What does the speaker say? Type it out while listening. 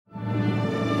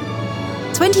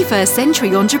21st Century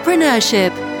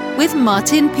Entrepreneurship with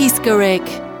Martin Piskarik.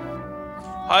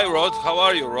 Hi, Rod. How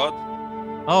are you, Rod?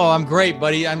 Oh, I'm great,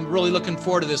 buddy. I'm really looking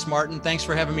forward to this, Martin. Thanks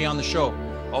for having me on the show.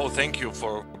 Oh, thank you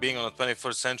for being on the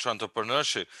 21st Century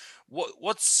Entrepreneurship.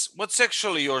 What's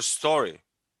actually your story?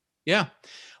 Yeah.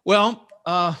 Well,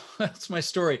 that's my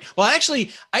story. Well, I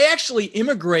actually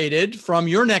immigrated from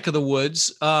your neck of the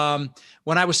woods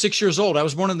when I was 6 years old. I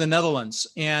was born in the Netherlands,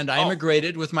 and I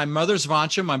immigrated with my mother,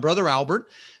 Zvancha, my brother,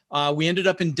 Albert. We ended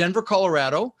up in Denver,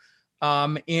 Colorado.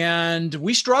 And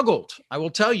we struggled. I will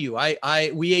tell you,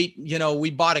 we ate, we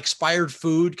bought expired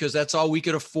food because that's all we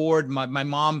could afford. My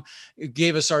mom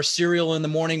gave us our cereal in the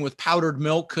morning with powdered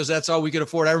milk because that's all we could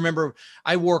afford. I remember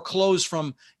I wore clothes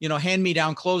from,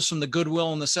 hand-me-down clothes from the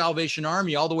Goodwill and the Salvation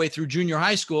Army all the way through junior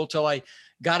high school till I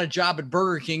got a job at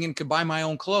Burger King and could buy my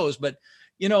own clothes. But,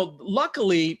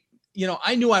 luckily,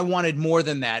 I knew I wanted more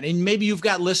than that. And maybe you've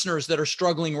got listeners that are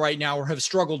struggling right now or have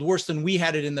struggled worse than we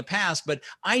had it in the past, but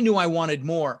I knew I wanted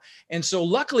more. And so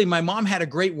luckily my mom had a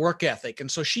great work ethic.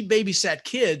 And so she babysat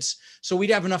kids so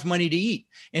we'd have enough money to eat.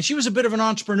 And she was a bit of an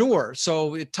entrepreneur.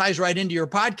 So it ties right into your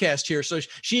podcast here. So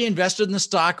she invested in the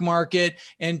stock market,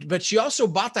 but she also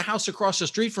bought the house across the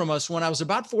street from us when I was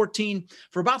about 14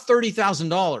 for about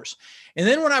 $30,000. And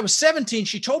then when I was 17,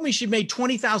 she told me she'd made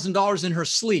 $20,000 in her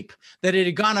sleep, that it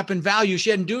had gone up in value.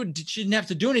 She didn't have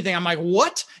to do anything. I'm like,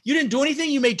 what? You didn't do anything?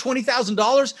 You made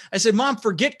 $20,000? I said, Mom,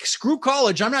 screw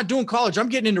college. I'm not doing college. I'm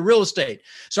getting into real estate.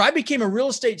 So I became a real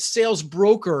estate sales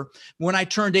broker when I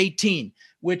turned 18,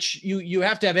 which you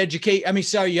have to have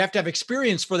you have to have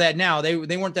experience for that now. They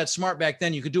weren't that smart back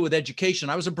then. You could do it with education.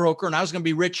 I was a broker and I was going to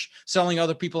be rich selling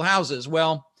other people's houses.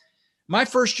 Well, my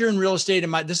first year in real estate,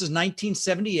 this is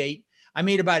 1978. I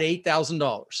made about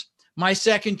 $8,000. My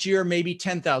second year, maybe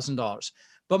 $10,000.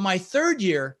 But my third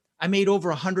year, I made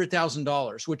over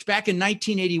 $100,000, which back in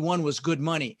 1981 was good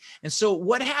money. And so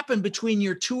what happened between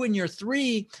year 2 and year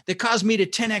 3 that caused me to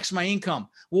 10x my income?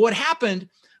 Well, what happened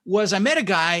was I met a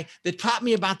guy that taught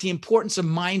me about the importance of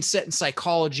mindset and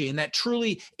psychology, and that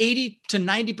truly 80 to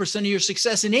 90% of your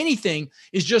success in anything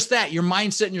is just that, your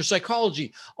mindset and your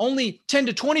psychology. Only 10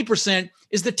 to 20%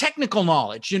 is the technical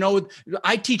knowledge.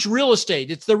 I teach real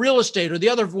estate. It's the real estate or the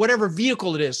other, whatever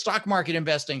vehicle it is, stock market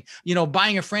investing,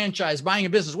 buying a franchise, buying a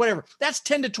business, whatever. That's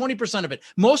 10 to 20% of it.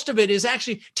 Most of it is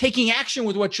actually taking action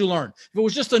with what you learn. If it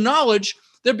was just the knowledge,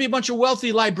 there'd be a bunch of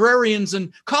wealthy librarians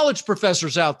and college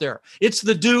professors out there. It's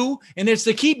the do and it's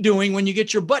the keep doing when you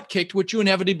get your butt kicked, which you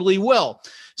inevitably will.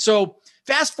 So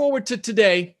fast forward to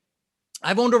today,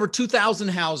 I've owned over 2,000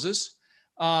 houses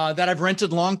that I've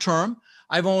rented long-term.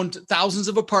 I've owned thousands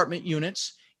of apartment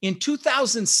units. In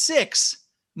 2006,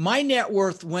 my net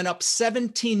worth went up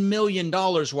 $17 million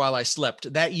while I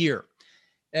slept that year.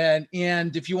 And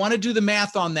if you want to do the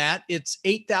math on that, it's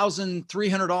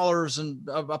 $8,300 and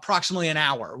approximately an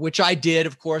hour, which I did,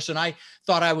 of course. And I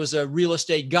thought I was a real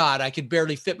estate god. I could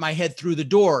barely fit my head through the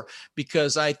door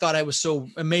because I thought I was so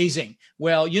amazing.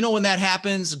 Well, when that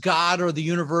happens, God or the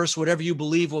universe, whatever you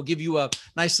believe, will give you a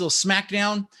nice little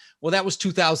smackdown. Well, that was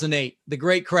 2008, the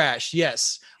great crash.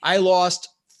 Yes, I lost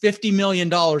 $50 million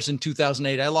in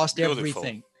 2008. I lost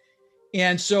everything.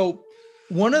 And so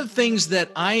one of the things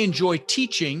that I enjoy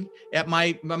teaching at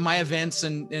my events,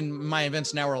 and my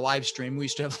events now are a live stream. We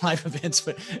used to have live events,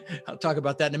 but I'll talk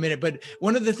about that in a minute. But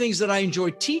one of the things that I enjoy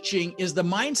teaching is the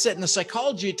mindset and the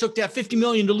psychology it took to have 50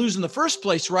 million to lose in the first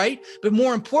place, right? But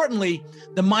more importantly,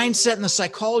 the mindset and the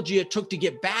psychology it took to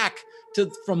get back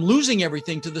from losing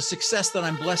everything to the success that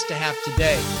I'm blessed to have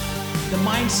today. The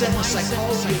mindset and the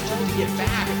psychology it took to get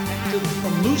back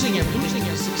from losing everything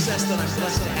to the success that I'm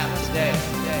blessed to have today.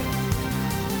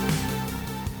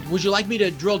 Would you like me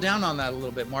to drill down on that a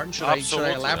little bit, Martin? Should I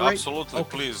elaborate? Absolutely, okay.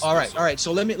 Please. All right.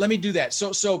 So let me do that.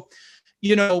 So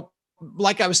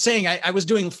like I was saying, I was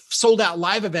doing sold out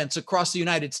live events across the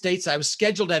United States. I was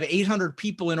scheduled to have 800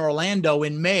 people in Orlando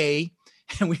in May,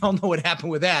 and we all know what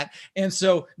happened with that. And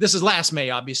so this is last May,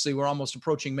 obviously. We're almost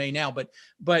approaching May now,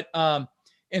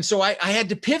 and so I had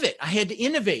to pivot. I had to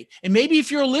innovate. And maybe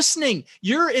if you're listening,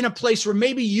 you're in a place where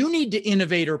maybe you need to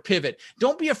innovate or pivot.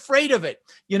 Don't be afraid of it.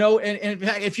 And in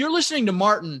fact, if you're listening to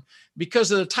Martin,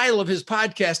 because of the title of his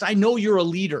podcast, I know you're a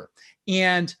leader.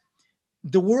 And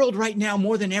the world right now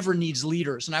more than ever needs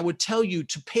leaders. And I would tell you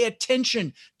to pay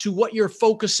attention to what you're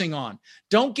focusing on.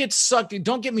 Don't get sucked.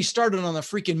 Don't get me started on the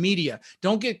freaking media.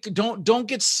 Don't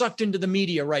get sucked into the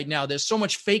media right now. There's so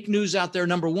much fake news out there,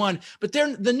 number one, but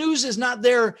the news is not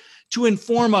there to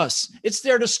inform us. It's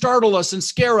there to startle us and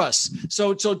scare us.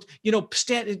 So,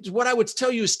 what I would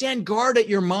tell you is stand guard at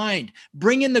your mind,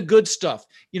 bring in the good stuff.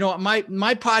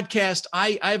 My podcast,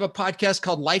 I have a podcast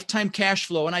called Lifetime Cash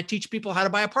Flow, and I teach people how to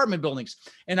buy apartment buildings.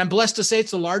 And I'm blessed to say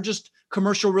it's the largest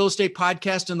commercial real estate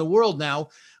podcast in the world now.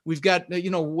 We've got,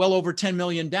 well over 10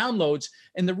 million downloads.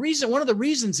 And one of the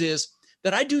reasons is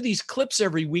that I do these clips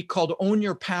every week called Own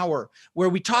Your Power, where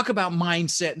we talk about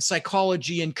mindset and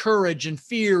psychology and courage and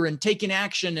fear and taking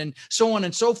action and so on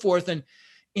and so forth.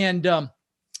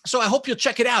 So I hope you'll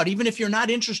check it out. Even if you're not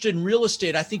interested in real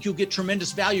estate, I think you'll get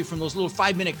tremendous value from those little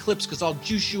 5-minute clips because I'll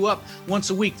juice you up once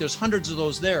a week. There's hundreds of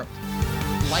those there.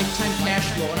 Lifetime Cash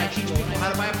Flow, and I teach people how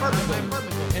to buy apartment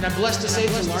buildings. And I'm blessed to say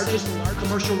it's the largest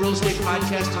commercial real estate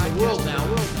podcast in the world now.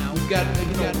 We've got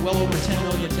well over 10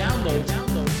 million downloads.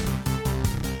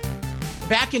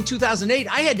 Back in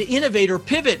 2008, I had to innovate or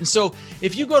pivot. And so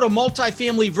if you go to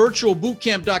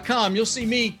multifamilyvirtualbootcamp.com, you'll see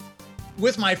me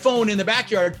with my phone in the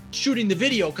backyard shooting the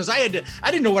video because I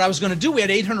didn't know what I was going to do. We had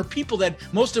 800 people that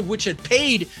most of which had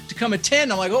paid to come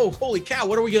attend. I'm like, oh, holy cow,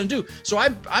 what are we going to do? So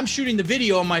I'm shooting the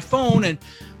video on my phone, and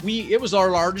it was our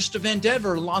largest event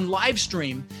ever on live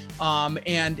stream.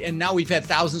 And now we've had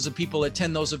thousands of people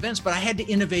attend those events, but I had to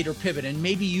innovate or pivot, and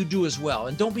maybe you do as well.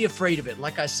 And don't be afraid of it,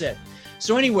 like I said.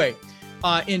 So anyway,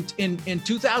 in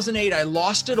 2008, I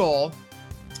lost it all.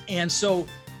 And so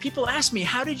people ask me,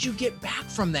 how did you get back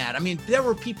from that? I mean, there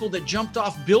were people that jumped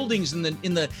off buildings in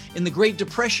the Great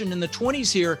Depression in the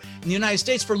 20s here in the United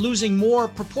States for losing more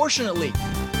proportionately.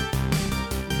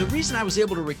 The reason I was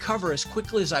able to recover as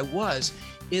quickly as I was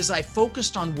is I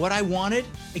focused on what I wanted,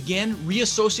 again,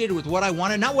 reassociated with what I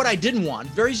wanted, not what I didn't want.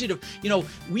 Very easy to,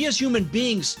 we as human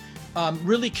beings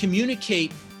really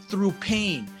communicate through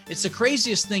pain. It's the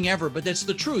craziest thing ever, but that's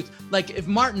the truth. Like if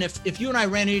you and I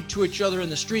ran into each other in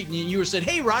the street and you said,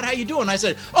 hey, Rod, how you doing? I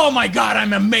said, oh my God,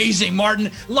 I'm amazing, Martin.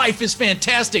 Life is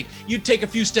fantastic. You'd take a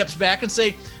few steps back and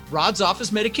say, Rod's off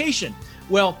his medication.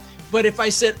 Well, but if I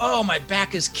said, oh, my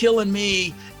back is killing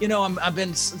me, I've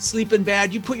been sleeping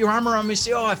bad, you put your arm around me and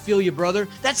say, oh, I feel you, brother.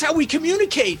 That's how we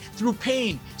communicate, through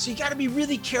pain. So you got to be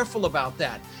really careful about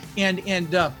that.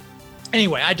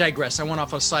 Anyway, I digress. I went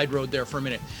off a side road there for a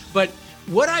minute. But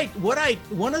one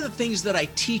of the things that I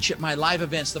teach at my live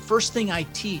events, the first thing I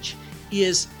teach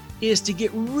is to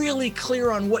get really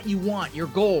clear on what you want, your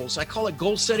goals. I call it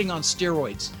goal setting on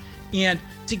steroids. And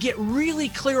to get really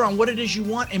clear on what it is you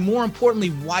want, and more importantly,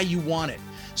 why you want it.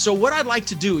 So what I'd like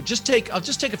to do, I'll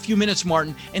just take a few minutes,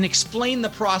 Martin, and explain the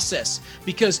process.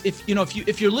 Because if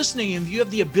you're listening and you have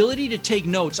the ability to take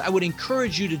notes, I would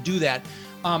encourage you to do that.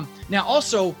 Now,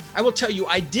 also, I will tell you,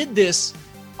 I did this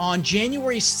on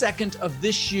January 2nd of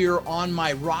this year on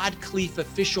my Rod Khleif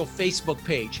official Facebook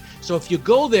page. So if you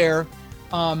go there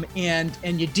and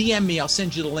you DM me, I'll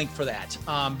send you the link for that.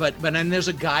 But then there's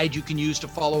a guide you can use to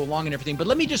follow along and everything. But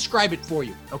let me describe it for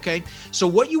you, okay? So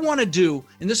what you want to do,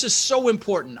 and this is so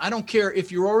important, I don't care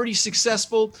if you're already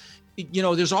successful,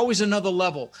 there's always another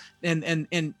level. And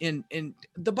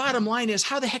the bottom line is,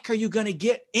 how the heck are you going to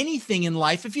get anything in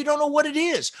life if you don't know what it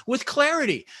is with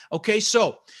clarity? Okay,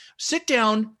 so sit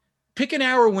down, pick an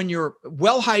hour when you're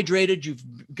well hydrated, you've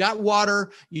got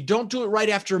water, you don't do it right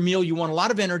after a meal, you want a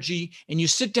lot of energy, and you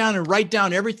sit down and write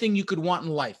down everything you could want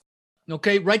in life.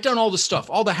 Okay, write down all the stuff,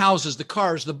 all the houses, the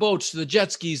cars, the boats, the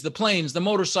jet skis, the planes, the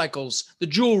motorcycles, the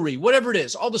jewelry, whatever it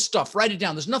is, all the stuff, write it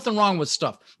down. There's nothing wrong with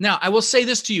stuff. Now, I will say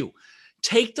this to you.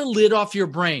 Take the lid off your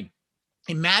brain.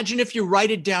 Imagine if you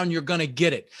write it down, you're going to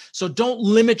get it. So don't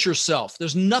limit yourself.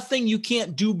 There's nothing you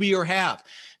can't do, be, or have.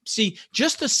 See,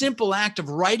 just the simple act of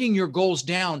writing your goals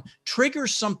down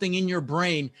triggers something in your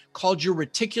brain called your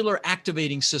reticular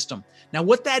activating system. Now,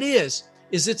 what that is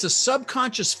it's a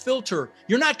subconscious filter.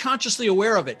 You're not consciously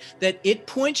aware of it, that it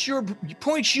points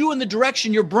you in the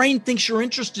direction your brain thinks you're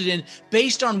interested in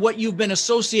based on what you've been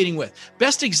associating with.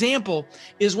 Best example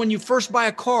is when you first buy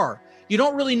a car. You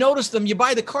don't really notice them. You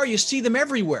buy the car, you see them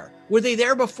everywhere. Were they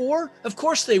there before? Of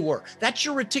course they were. That's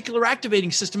your reticular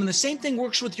activating system. And the same thing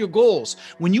works with your goals.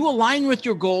 When you align with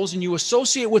your goals and you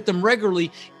associate with them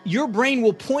regularly, your brain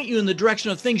will point you in the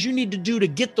direction of things you need to do to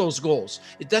get those goals.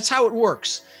 That's how it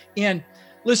works. And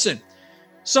listen,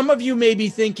 some of you may be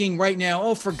thinking right now,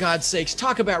 oh, for God's sakes,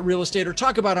 talk about real estate or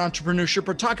talk about entrepreneurship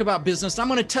or talk about business. I'm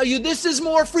going to tell you, this is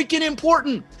more freaking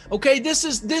important. Okay. This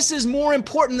is more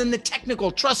important than the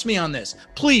technical. Trust me on this,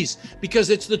 please, because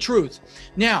it's the truth.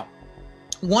 Now,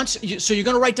 so you're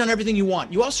going to write down everything you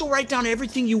want. You also write down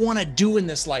everything you want to do in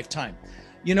this lifetime.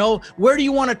 You know, where do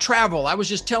you want to travel? I was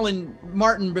just telling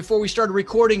Martin before we started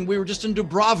recording, we were just in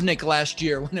Dubrovnik last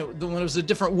year when it was a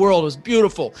different world. It was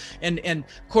beautiful. And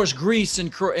of course, Greece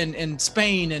and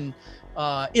Spain and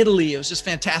Italy. It was just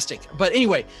fantastic. But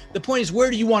anyway, the point is, where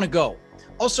do you want to go?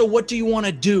 Also, what do you want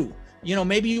to do? You know,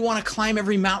 maybe you want to climb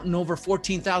every mountain over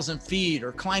 14,000 feet,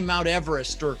 or climb Mount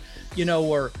Everest, or, you know,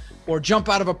 or jump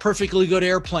out of a perfectly good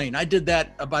airplane. I did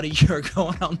that about a year ago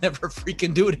and I'll never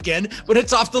freaking do it again, but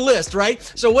it's off the list, right?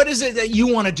 So what is it that you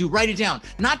want to do? Write it down.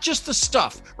 Not just the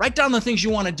stuff. Write down the things you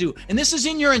want to do. And this is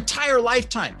in your entire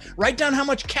lifetime. Write down how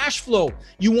much cash flow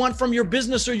you want from your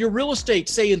business or your real estate,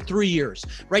 say in 3 years.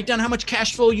 Write down how much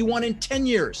cash flow you want in 10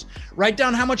 years. Write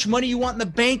down how much money you want in the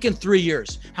bank in 3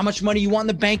 years. How much money you want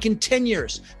in the bank in 10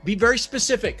 years. Be very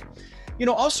specific. You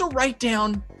know, also write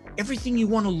down everything you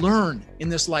want to learn in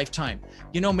this lifetime.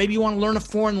 You know, maybe you want to learn a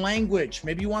foreign language.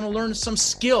 Maybe you want to learn some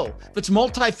skill. If it's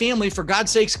multifamily, for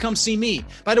God's sakes, come see me.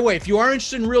 By the way, if you are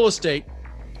interested in real estate,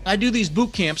 I do these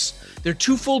boot camps. They're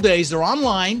 2 full days. They're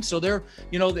online. So they're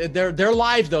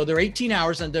live though. They're 18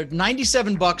 hours and they're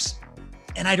 $97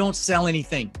 and I don't sell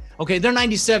anything. Okay. They're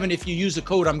 97 if you use the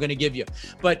code I'm going to give you.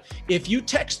 But if you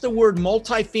text the word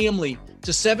multifamily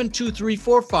to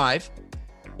 72345,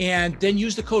 and then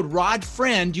use the code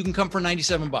RODFRIEND, you can come for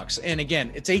 $97. And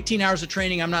again, it's 18 hours of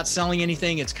training. I'm not selling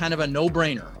anything. It's kind of a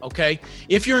no-brainer, okay?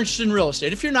 If you're interested in real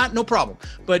estate. If you're not, no problem.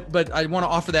 But I want to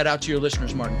offer that out to your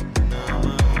listeners, Martin.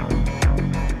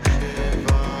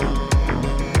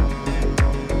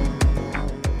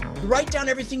 Write down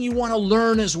everything you want to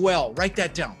learn as well. Write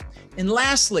that down. And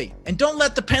lastly, and don't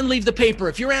let the pen leave the paper.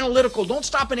 If you're analytical, don't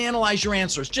stop and analyze your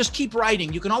answers. Just keep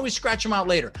writing. You can always scratch them out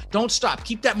later. Don't stop.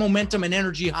 Keep that momentum and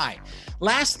energy high.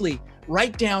 Lastly,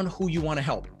 write down who you want to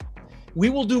help. We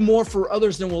will do more for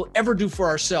others than we'll ever do for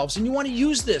ourselves. And you want to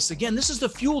use this. Again, this is the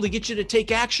fuel to get you to take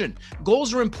action.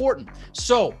 Goals are important.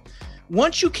 So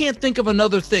once you can't think of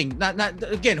another thing, not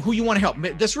again, who you want to help.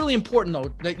 That's really important though,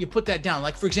 that you put that down.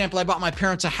 Like for example, I bought my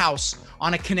parents a house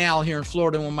on a canal here in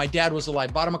Florida when my dad was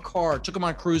alive, bought him a car, took him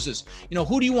on cruises. You know,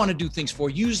 who do you want to do things for?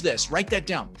 Use this, write that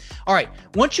down. All right.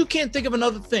 Once you can't think of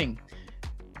another thing,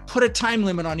 put a time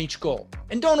limit on each goal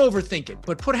and don't overthink it,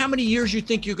 but put how many years you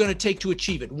think you're going to take to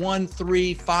achieve it. 1,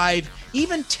 3, 5,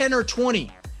 even 10 or 20,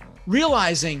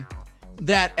 realizing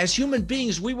that as human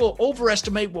beings, we will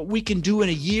overestimate what we can do in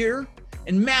a year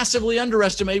and massively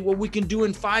underestimate what we can do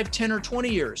in 5, 10, or 20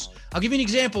 years. I'll give you an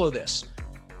example of this.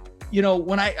 You know,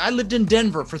 when I lived in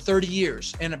Denver for 30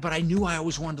 years, but I knew I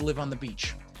always wanted to live on the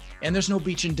beach. And there's no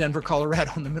beach in Denver,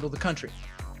 Colorado, in the middle of the country.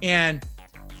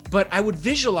 But I would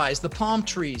visualize the palm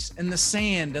trees and the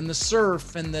sand and the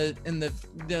surf and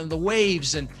the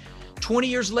waves. And 20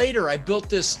 years later, I built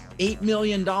this $8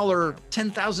 million,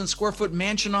 10,000 square foot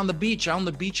mansion on the beach. I owned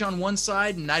the beach on one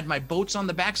side and I had my boats on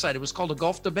the backside. It was called a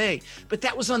Gulf to Bay, but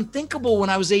that was unthinkable when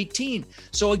I was 18.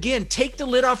 So again, take the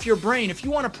lid off your brain. If you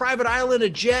want a private island, a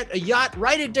jet, a yacht,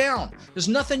 write it down. There's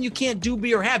nothing you can't do,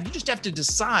 be, or have. You just have to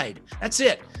decide. That's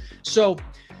it. So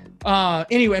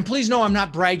anyway, and please know I'm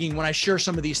not bragging when I share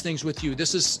some of these things with you.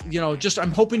 This is, you know, just,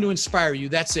 I'm hoping to inspire you.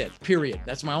 That's it, period.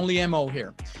 That's my only MO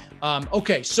here.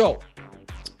 Okay. So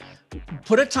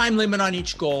put a time limit on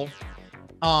each goal,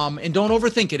 and don't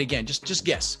overthink it. Again, just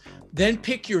guess. Then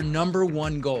pick your number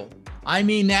one goal. I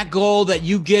mean, that goal that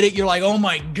you get it, you're like, oh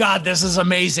my God, this is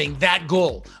amazing. That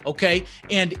goal. Okay.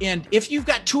 And if you've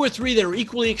got 2 or 3 that are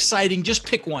equally exciting, just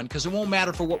pick one, because it won't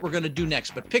matter for what we're going to do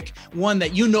next, but pick one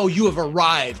that you know you have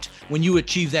arrived when you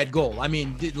achieve that goal. I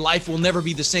mean, life will never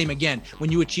be the same again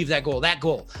when you achieve that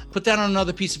goal. Put that on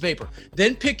another piece of paper.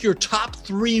 Then pick your top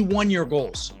 3 one-year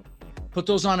goals. Put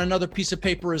those on another piece of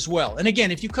paper as well. And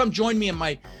again, if you come join me on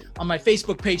my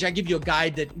Facebook page, I give you a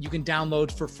guide that you can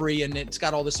download for free and it's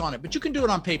got all this on it, but you can do it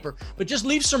on paper, but just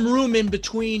leave some room in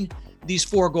between these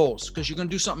 4 goals because you're going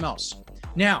to do something else.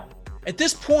 Now, at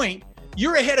this point,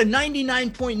 you're ahead of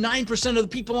 99.9% of the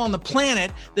people on the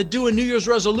planet that do a New Year's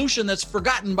resolution that's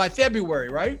forgotten by February,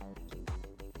 right?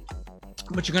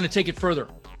 But you're going to take it further.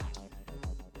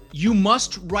 You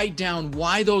must write down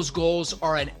why those goals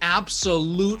are an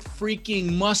absolute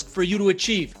freaking must for you to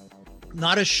achieve,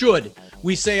 not a should.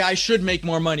 We say, I should make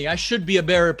more money. I should be a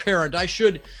better parent. I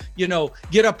should,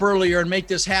 get up earlier and make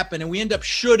this happen. And we end up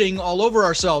shoulding all over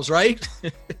ourselves, right?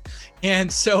 And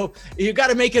so you got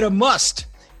to make it a must.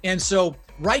 And so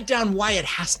write down why it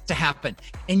has to happen,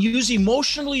 and use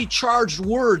emotionally charged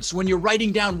words when you're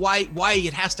writing down why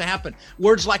it has to happen.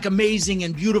 Words like amazing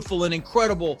and beautiful and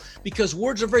incredible, because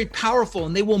words are very powerful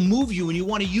and they will move you and you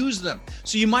want to use them.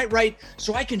 So you might write,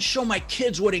 so I can show my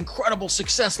kids what incredible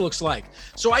success looks like.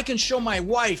 So I can show my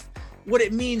wife what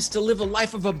it means to live a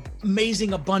life of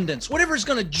amazing abundance. Whatever is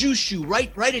going to juice you,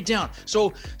 write it down.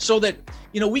 So that,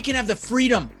 we can have the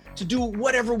freedom to do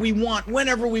whatever we want,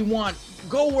 whenever we want,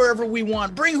 go wherever we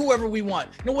want, bring whoever we want.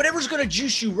 Whatever's going to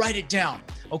juice you, write it down.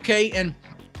 Okay. And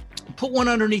put one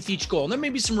underneath each goal. There may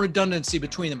be some redundancy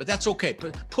between them, but that's okay.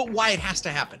 Put why it has to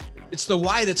happen. It's the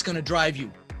why that's going to drive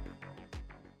you.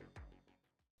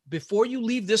 Before you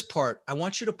leave this part, I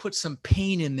want you to put some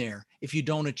pain in there if you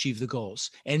don't achieve the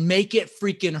goals, and make it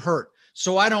freaking hurt.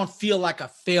 So I don't feel like a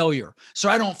failure. So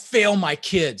I don't fail my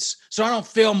kids. So I don't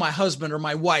fail my husband or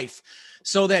my wife.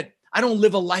 So that I don't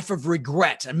live a life of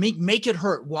regret, and make it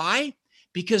hurt. Why?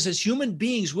 Because as human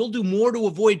beings, we'll do more to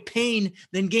avoid pain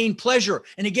than gain pleasure.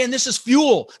 And again, this is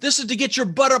fuel. This is to get your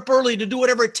butt up early, to do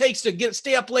whatever it takes to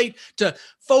stay up late, to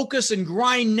focus and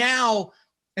grind now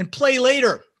and play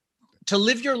later, to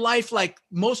live your life like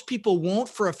most people won't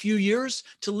for a few years,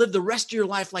 to live the rest of your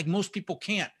life like most people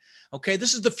can't. Okay.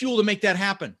 This is the fuel to make that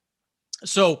happen.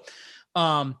 So,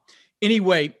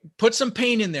 anyway, put some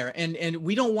pain in there, and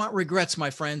we don't want regrets, my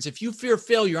friends. If you fear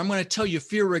failure, I'm going to tell you,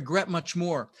 fear regret much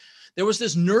more. There was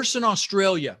this nurse in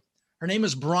Australia. Her name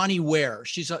is Bronnie Ware.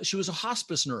 She was a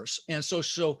hospice nurse. And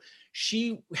so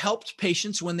she helped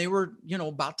patients when they were,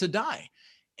 about to die.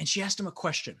 And she asked them a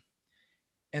question.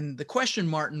 And the question,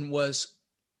 Martin, was,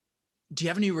 do you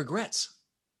have any regrets?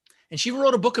 And she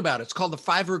wrote a book about it. It's called The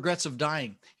 5 Regrets of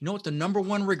Dying. You know what the number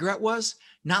one regret was?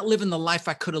 Not living the life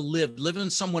I could have lived, living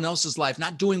someone else's life,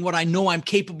 not doing what I know I'm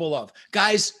capable of.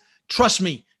 Guys, trust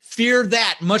me, fear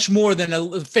that much more than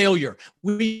a failure.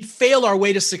 We fail our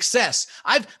way to success.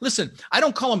 Listen, I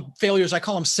don't call them failures. I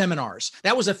call them seminars.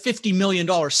 That was a $50 million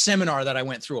seminar that I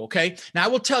went through. Okay. Now I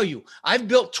will tell you, I've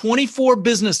built 24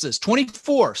 businesses,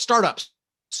 24 startups.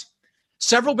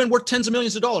 Several have been worth tens of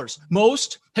millions of dollars.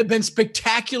 Most have been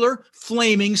spectacular,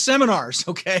 flaming seminars.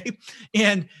 Okay.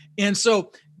 And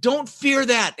so don't fear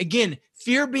that. Again,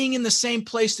 fear being in the same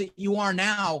place that you are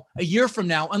now a year from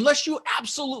now, unless you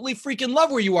absolutely freaking love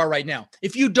where you are right now.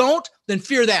 If you don't, then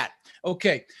fear that.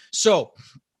 Okay. So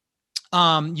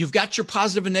you've got your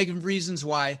positive and negative reasons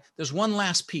why. There's one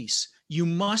last piece. You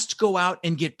must go out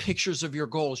and get pictures of your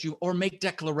goals, or make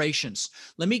declarations.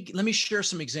 Let me share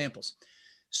some examples.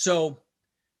 So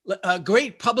a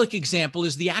great public example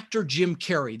is the actor Jim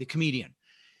Carrey, the comedian.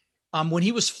 When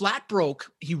he was flat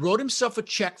broke, he wrote himself a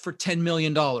check for $10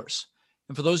 million.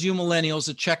 And for those of you millennials,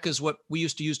 a check is what we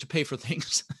used to use to pay for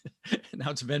things.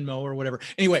 Now it's Venmo or whatever.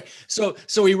 Anyway, so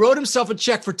he wrote himself a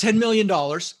check for $10 million.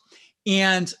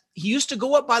 And he used to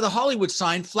go up by the Hollywood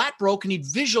sign, flat broke, and he'd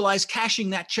visualize cashing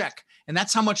that check. And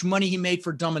that's how much money he made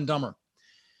for Dumb and Dumber.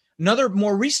 Another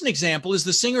more recent example is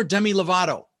the singer Demi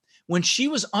Lovato. When she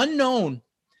was unknown,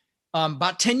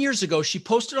 about 10 years ago, she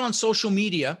posted on social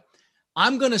media,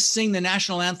 I'm going to sing the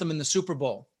national anthem in the Super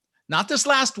Bowl. Not this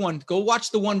last one. Go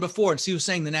watch the one before and see who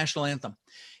sang the national anthem.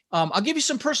 I'll give you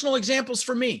some personal examples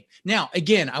for me. Now,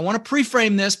 again, I want to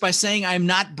pre-frame this by saying I'm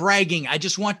not bragging. I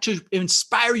just want to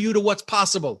inspire you to what's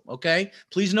possible. Okay.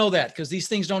 Please know that, because these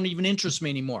things don't even interest me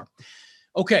anymore.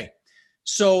 Okay.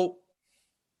 So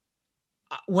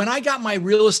when I got my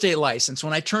real estate license,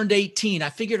 when I turned 18, I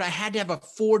figured I had to have a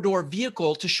 4-door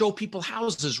vehicle to show people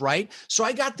houses, right? So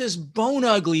I got this bone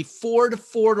ugly Ford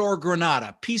 4-door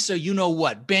Granada, piece of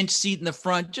you-know-what, bench seat in the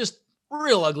front, just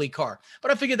real ugly car.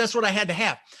 But I figured that's what I had to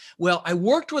have. Well, I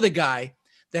worked with a guy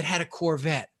that had a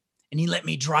Corvette, and he let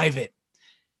me drive it.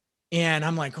 And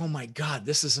I'm like, oh my God,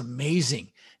 this is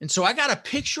amazing. And so I got a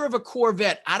picture of a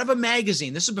Corvette out of a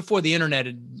magazine. This is before the internet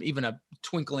had even a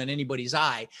twinkle in anybody's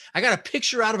eye. I got a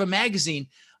picture out of a magazine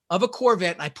of a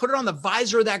Corvette, and I put it on the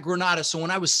visor of that Granada. So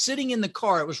when I was sitting in the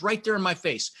car, it was right there in my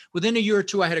face. Within a year or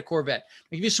two, I had a Corvette.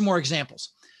 I'll give you some more examples.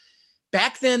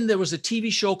 Back then, there was a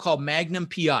TV show called Magnum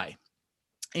PI.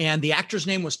 And the actor's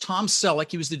name was Tom Selleck.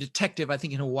 He was the detective, I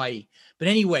think, in Hawaii. But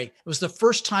anyway, it was the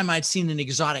first time I'd seen an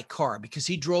exotic car, because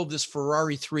he drove this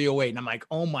Ferrari 308. And I'm like,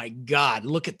 oh my God,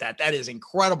 look at that. That is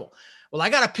incredible. Well, I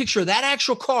got a picture of that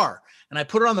actual car, and I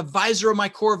put it on the visor of my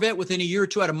Corvette. Within a year or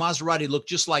two, I had a Maserati look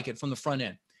just like it from the front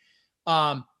end.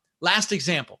 Last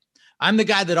example. I'm the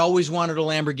guy that always wanted a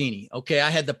Lamborghini. Okay. I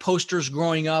had the posters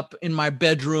growing up in my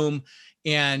bedroom.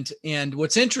 And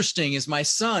what's interesting is my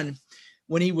son,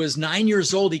 when he was 9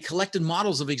 years old, he collected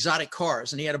models of exotic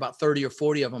cars, and he had about 30 or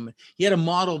 40 of them. He had a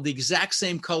model of the exact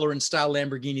same color and style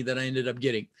Lamborghini that I ended up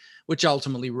getting. which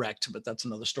ultimately wrecked, but that's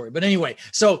another story. But anyway,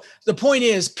 so the point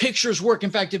is pictures work.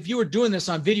 In fact, if you were doing this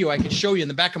on video, I could show you in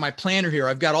the back of my planner here.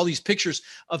 I've got all these pictures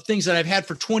of things that I've had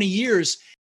for 20 years.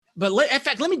 But in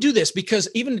fact, let me do this because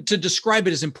even to describe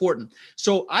it is important.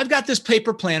 So I've got this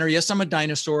paper planner. Yes, I'm a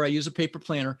dinosaur. I use a paper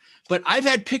planner, but I've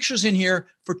had pictures in here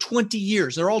for 20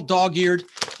 years. They're all dog-eared.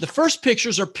 The first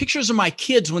pictures are pictures of my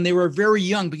kids when they were very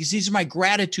young, because these are my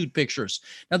gratitude pictures.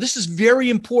 Now, this is very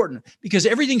important because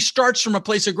everything starts from a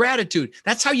place of gratitude.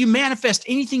 That's how you manifest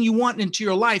anything you want into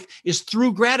your life, is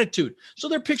through gratitude. So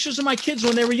they're pictures of my kids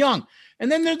when they were young.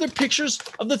 And then they're the pictures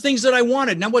of the things that I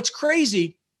wanted. Now, what's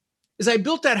crazy is I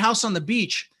built that house on the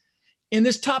beach, and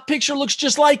this top picture looks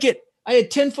just like it. I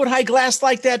had 10-foot high glass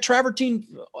like that, travertine,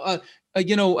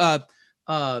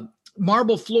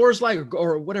 marble floors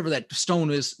or whatever that stone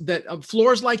is, that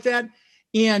floors like that.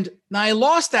 And now I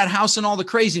lost that house and all the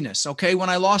craziness. Okay.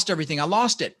 When I lost everything, I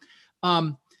lost it.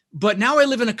 But now I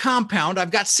live in a compound.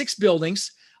 I've got 6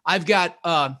 buildings. I've got,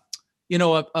 a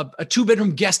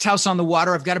 2-bedroom guest house on the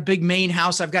water. I've got a big main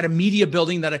house. I've got a media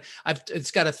building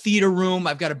it's got a theater room.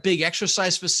 I've got a big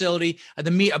exercise facility.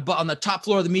 On the top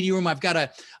floor of the media room, I've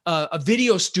got a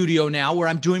video studio now where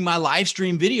I'm doing my live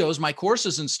stream videos, my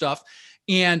courses and stuff.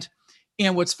 And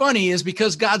what's funny is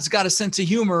because God's got a sense of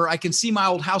humor, I can see my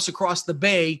old house across the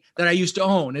bay that I used to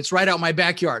own. It's right out my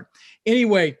backyard.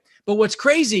 Anyway, but what's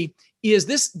crazy is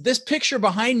this picture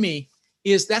behind me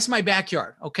that's my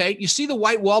backyard. Okay. You see the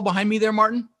white wall behind me there,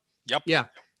 Martin? Yep. Yeah.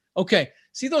 Okay.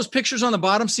 See those pictures on the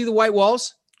bottom? See the white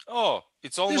walls? Oh,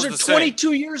 it's almost Those are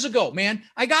 22 years ago, man.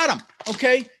 I got them.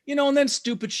 Okay. And then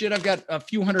stupid shit. I've got a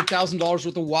few $100,000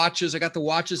 worth of watches. I got the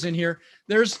watches in here.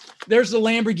 There's the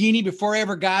Lamborghini before I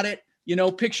ever got it.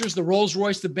 Pictures, the Rolls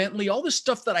Royce, the Bentley, all this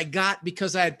stuff that I got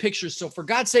because I had pictures. So for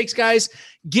God's sakes, guys,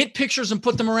 get pictures and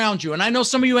put them around you. And I know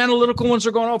some of you analytical ones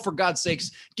are going, oh, for God's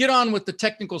sakes, get on with the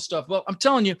technical stuff. Well, I'm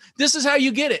telling you, this is how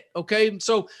you get it. Okay.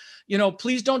 So,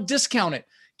 please don't discount it.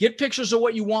 Get pictures of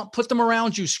what you want, put them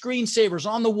around you, screensavers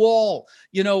on the wall,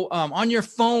 on your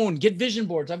phone, get vision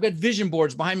boards. I've got vision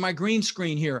boards behind my green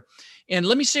screen here. And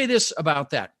let me say this about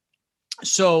that.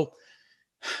 So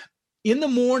in the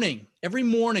morning, every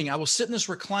morning, I will sit in this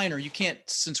recliner. You can't,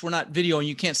 since we're not videoing,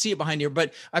 you can't see it behind here,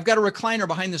 but I've got a recliner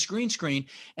behind this green screen,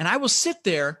 and I will sit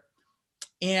there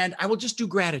and I will just do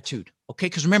gratitude. Okay.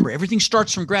 Because remember, everything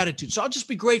starts from gratitude. So I'll just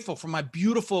be grateful for my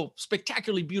beautiful,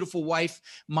 spectacularly beautiful wife,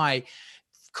 my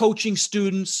coaching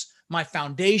students, my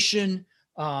foundation,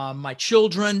 my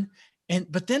children.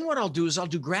 But then what I'll do is I'll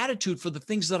do gratitude for the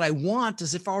things that I want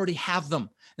as if I already have them.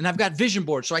 And I've got vision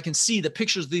boards so I can see the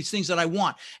pictures of these things that I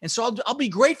want. And so I'll be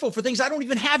grateful for things I don't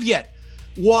even have yet.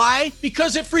 Why?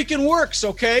 Because it freaking works.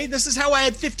 Okay. This is how I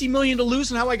had 50 million to lose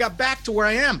and how I got back to where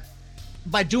I am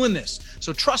by doing this.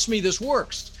 So trust me, this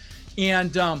works.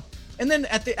 And then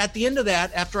at the end of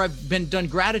that, after I've done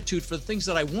gratitude for the things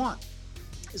that I want,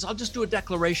 is I'll just do a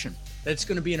declaration that it's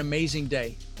going to be an amazing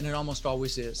day. And it almost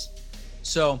always is.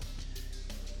 So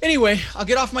anyway, I'll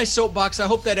get off my soapbox. I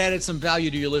hope that added some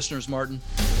value to your listeners, Martin.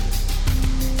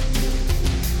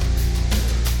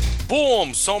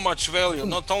 Boom! So much value,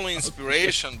 not only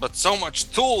inspiration, but so much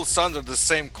tools under the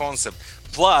same concept.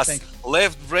 Plus,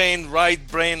 left brain, right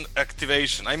brain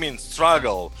activation. I mean,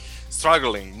 struggling,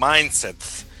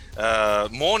 mindset,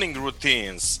 morning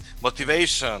routines,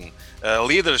 motivation,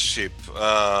 leadership,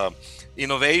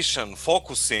 innovation,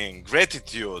 focusing,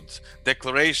 gratitude,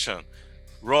 declaration.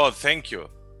 Rod, thank you.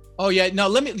 Oh yeah, no,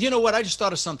 you know what? I just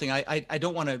thought of something. I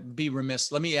don't want to be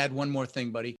remiss. Let me add one more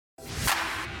thing, buddy.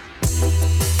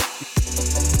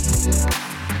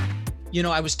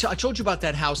 I told you about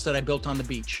that house that I built on the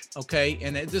beach. Okay.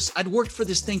 And I'd worked for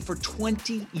this thing for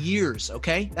 20 years.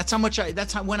 Okay. That's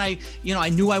when I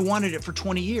knew I wanted it for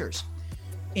 20 years.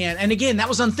 And again, that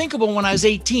was unthinkable when I was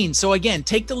 18. So again,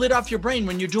 take the lid off your brain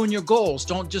when you're doing your goals.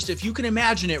 Don't just, if you can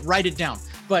imagine it, write it down.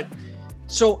 But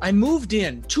so I moved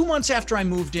in 2 months after I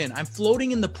moved in, I'm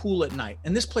floating in the pool at night.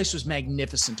 And this place was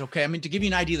magnificent. Okay. I mean, to give you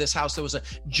an idea of this house, there was a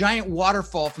giant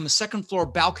waterfall from the second floor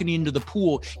balcony into the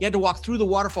pool. You had to walk through the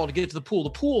waterfall to get to the pool. The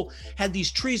pool had these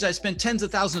trees. I spent tens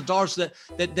of thousands of dollars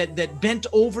that bent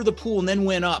over the pool and then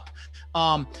went up.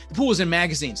 The pool was in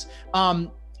magazines.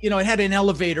 It had an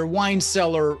elevator, wine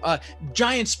cellar,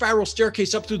 giant spiral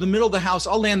staircase up through the middle of the house.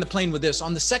 I'll land the plane with this.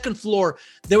 On the second floor,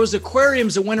 there was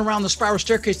aquariums that went around the spiral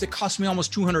staircase that cost me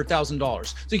almost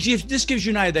 $200,000. So this gives you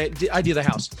an idea of the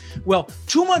house. Well,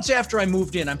 2 months after I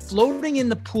moved in, I'm floating in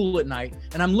the pool at night,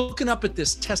 and I'm looking up at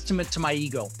this testament to my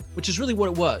ego, which is really what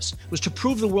it was to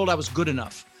prove the world I was good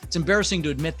enough. It's embarrassing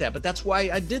to admit that, but that's why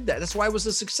I did that. That's why I was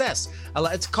a success.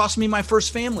 It's cost me my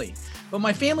first family, but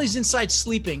my family's inside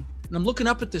sleeping. And I'm looking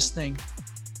up at this thing,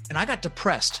 and I got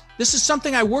depressed. This is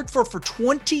something I worked for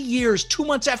 20 years. 2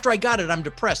 months after I got it, I'm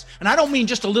depressed. And I don't mean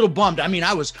just a little bummed. I mean,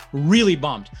 I was really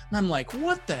bummed. And I'm like,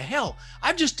 what the hell?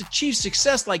 I've just achieved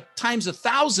success like times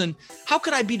 1,000. How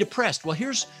could I be depressed? Well,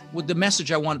 here's what the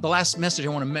last message I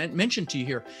want to mention to you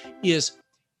here is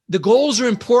the goals are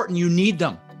important. You need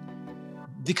them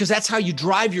because that's how you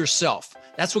drive yourself.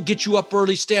 That's what gets you up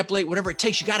early, stay up late, whatever it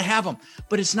takes. You got to have them.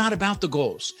 But it's not about the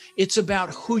goals. It's about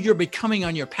who you're becoming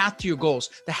on your path to your goals.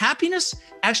 The happiness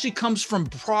actually comes from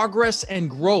progress and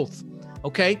growth.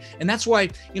 Okay. And that's why,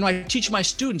 I teach my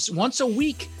students once a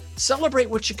week, celebrate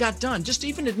what you got done. Just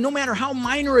no matter how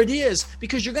minor it is,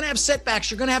 because you're going to have setbacks,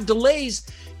 you're going to have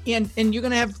delays, and you're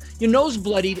going to have your nose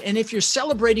bloodied. And if you're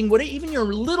celebrating even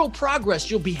your little progress,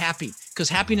 you'll be happy because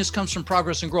happiness comes from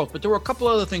progress and growth. But there were a couple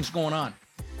other things going on.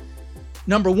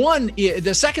 Number one,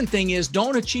 the second thing is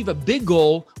don't achieve a big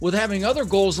goal with having other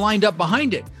goals lined up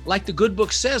behind it. Like the good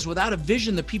book says, without a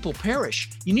vision, the people perish.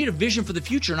 You need a vision for the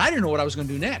future. And I didn't know what I was going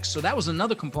to do next. So that was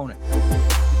another component.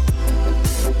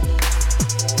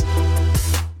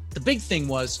 The big thing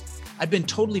was I'd been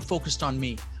totally focused on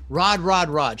me.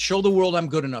 Rod. Show the world I'm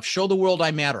good enough. Show the world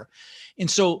I matter. And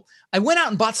so I went out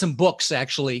and bought some books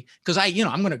actually, because I'm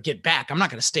going to get back. I'm not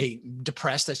going to stay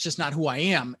depressed. That's just not who I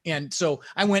am. And so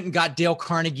I went and got Dale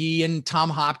Carnegie and Tom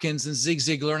Hopkins and Zig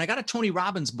Ziglar, and I got a Tony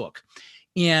Robbins book.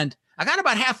 And I got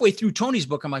about halfway through Tony's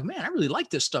book. I'm like, man, I really like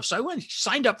this stuff. So I went and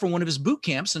signed up for one of his boot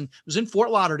camps and was in Fort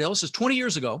Lauderdale. This is 20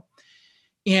 years ago.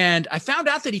 And I found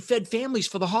out that he fed families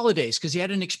for the holidays because he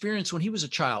had an experience when he was a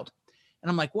child.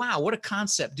 And I'm like, wow, what a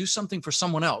concept. Do something for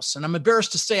someone else. And I'm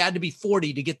embarrassed to say I had to be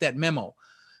 40 to get that memo.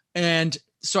 And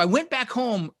so I went back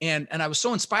home and I was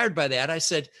so inspired by that. I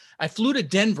said, I flew to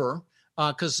Denver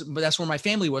because that's where my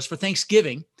family was for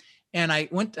Thanksgiving. And I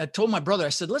told my brother, I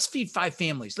said, let's feed 5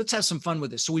 families. Let's have some fun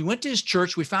with this. So we went to his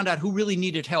church. We found out who really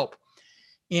needed help.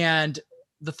 And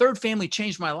the third family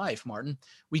changed my life, Martin.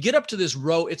 We get up to this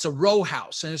row. It's a row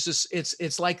house. And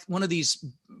it's like one of these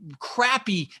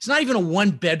crappy, it's not even a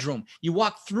 1-bedroom. You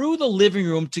walk through the living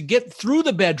room to get through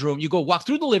the bedroom. You walk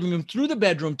through the living room, through the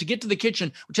bedroom to get to the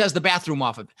kitchen, which has the bathroom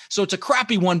off of it. So it's a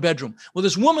crappy 1-bedroom. Well,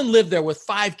 this woman lived there with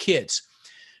 5 kids.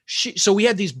 So we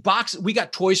had these boxes. We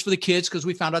got toys for the kids because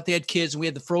we found out they had kids, and we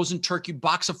had the frozen turkey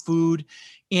box of food.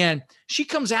 And she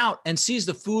comes out and sees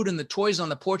the food and the toys on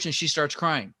the porch, and she starts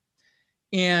crying.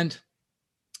 And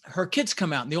her kids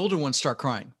come out and the older ones start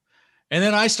crying. And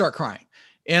then I start crying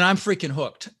and I'm freaking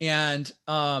hooked. And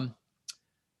I'm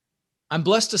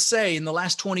blessed to say in the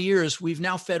last 20 years, we've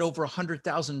now fed over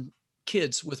 100,000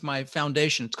 kids with my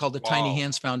foundation. It's called the Tiny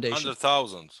Hands Foundation.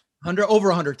 100,000. Over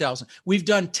 100,000. We've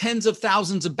done tens of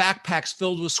thousands of backpacks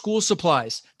filled with school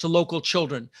supplies to local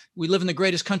children. We live in the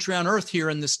greatest country on earth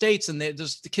here in the States, and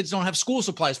the kids don't have school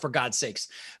supplies, for God's sakes.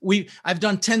 I've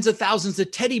done tens of thousands of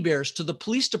teddy bears to the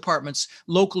police departments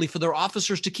locally for their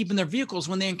officers to keep in their vehicles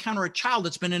when they encounter a child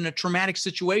that's been in a traumatic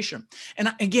situation.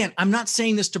 And again, I'm not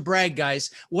saying this to brag,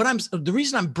 guys. The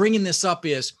reason I'm bringing this up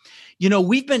is,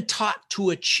 we've been taught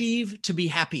to achieve to be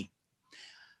happy.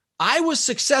 I was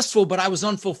successful, but I was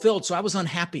unfulfilled, so I was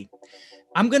unhappy.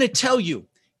 I'm going to tell you,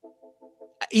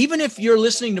 even if you're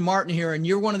listening to Martin here and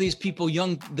you're one of these people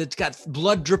young that's got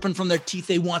blood dripping from their teeth,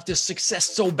 they want this success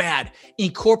so bad.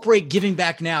 Incorporate giving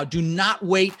back now. Do not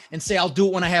wait and say, I'll do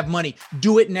it when I have money.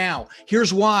 Do it now.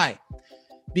 Here's why.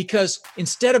 Because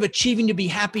instead of achieving to be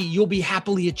happy, you'll be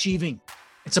happily achieving.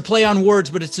 It's a play on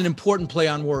words, but it's an important play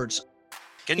on words.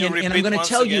 Can you repeat and I'm going to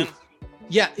tell you,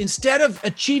 instead of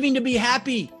achieving to be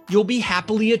happy, you'll be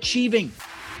happily achieving.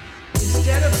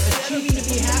 Instead of achieving to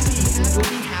be happy, you'll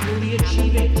be happily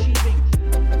achieving.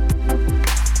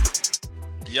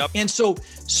 Yep. And so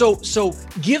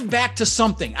give back to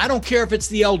something. I don't care if it's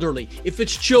the elderly, if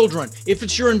it's children, if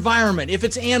it's your environment, if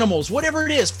it's animals, whatever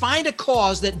it is, find a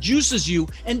cause that juices you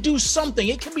and do something.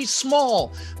 It can be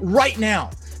small right now.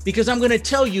 Because I'm going to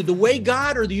tell you, the way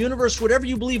God or the universe, whatever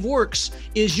you believe works,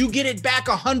 is you get it back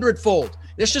 100-fold.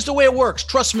 That's just the way it works.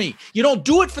 Trust me. You don't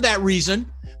do it for that reason,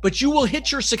 but you will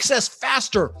hit your success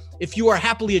faster if you are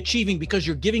happily achieving because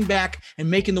you're giving back and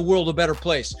making the world a better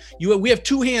place. We have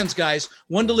 2 hands, guys,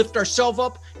 one to lift ourselves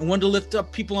up and one to lift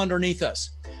up people underneath us.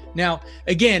 Now,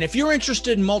 again, if you're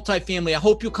interested in multifamily, I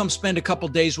hope you'll come spend a couple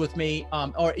days with me.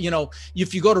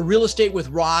 If you go to Real Estate with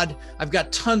Rod, I've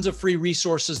got tons of free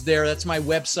resources there. That's my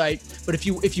website. But if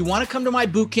you want to come to my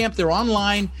boot camp, they're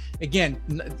online. Again,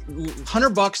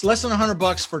 $100, less than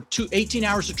 $100 for 18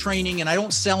 hours of training, and I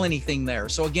don't sell anything there.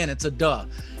 So again, it's a duh.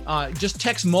 Just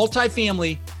text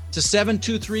multifamily to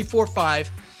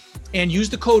 72345 and use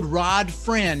the code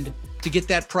RODFRIEND to get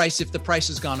that price if the price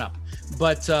has gone up.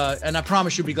 But, and I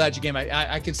promise you'll be glad you came.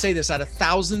 I can say this, out of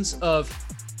thousands of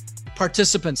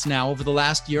participants now over the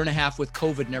last year and a half with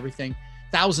COVID and everything.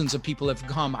 Thousands of people have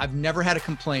come. I've never had a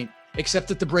complaint, except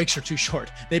that the breaks are too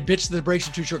short. They bitch that the breaks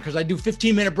are too short because I do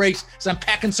 15-minute breaks because I'm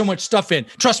packing so much stuff in.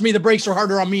 Trust me, the breaks are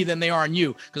harder on me than they are on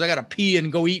you because I got to pee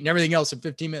and go eat and everything else in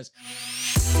 15 minutes.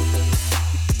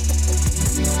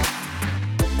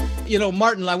 You know,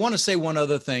 Martin, I want to say one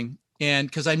other thing, and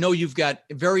because I know you've got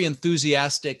very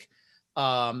enthusiastic,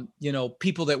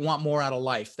 people that want more out of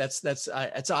life.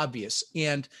 That's obvious.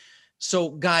 And so,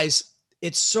 guys,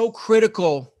 it's so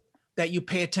critical that you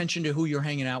pay attention to who you're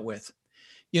hanging out with.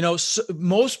 You know, so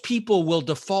most people will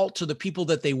default to the people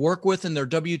that they work with in their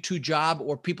W-2 job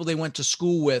or people they went to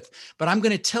school with. But I'm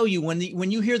going to tell you, when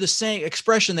you hear the saying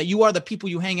expression that you are the people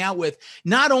you hang out with,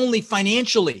 not only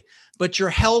financially, but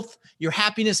your health, your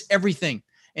happiness, everything.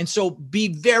 And so be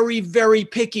very, very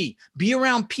picky. Be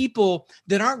around people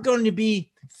that aren't going to be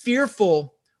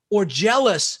fearful or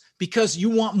jealous because you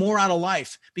want more out of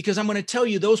life, because I'm going to tell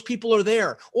you those people are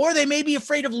there, or they may be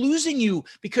afraid of losing you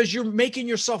because you're making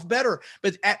yourself better,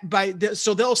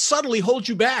 so they'll subtly hold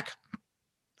you back.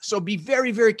 So be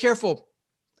very, very careful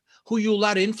who you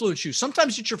allow to influence you.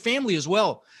 Sometimes it's your family as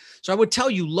well. So I would tell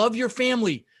you, love your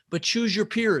family, but choose your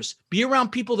peers. Be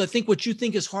around people that think what you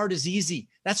think is hard is easy.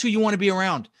 That's who you want to be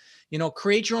around. You know,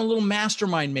 create your own little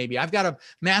mastermind. Maybe I've got a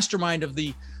mastermind of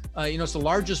the it's the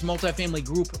largest multifamily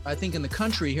group, I think, in the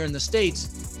country here in the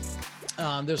States.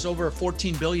 There's over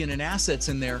 14 billion in assets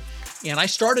in there. And I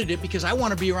started it because I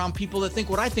want to be around people that think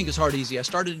what I think is hard, easy. I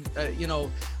started,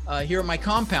 here at my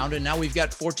compound, and now we've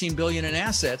got 14 billion in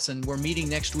assets, and we're meeting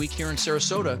next week here in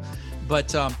Sarasota.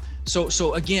 But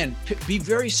so again, be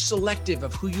very selective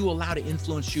of who you allow to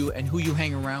influence you and who you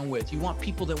hang around with. You want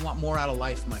people that want more out of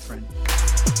life, my friend.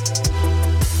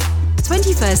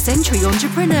 21st Century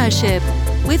Entrepreneurship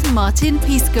with Martin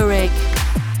Piskarik.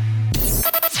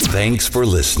 Thanks for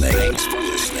listening.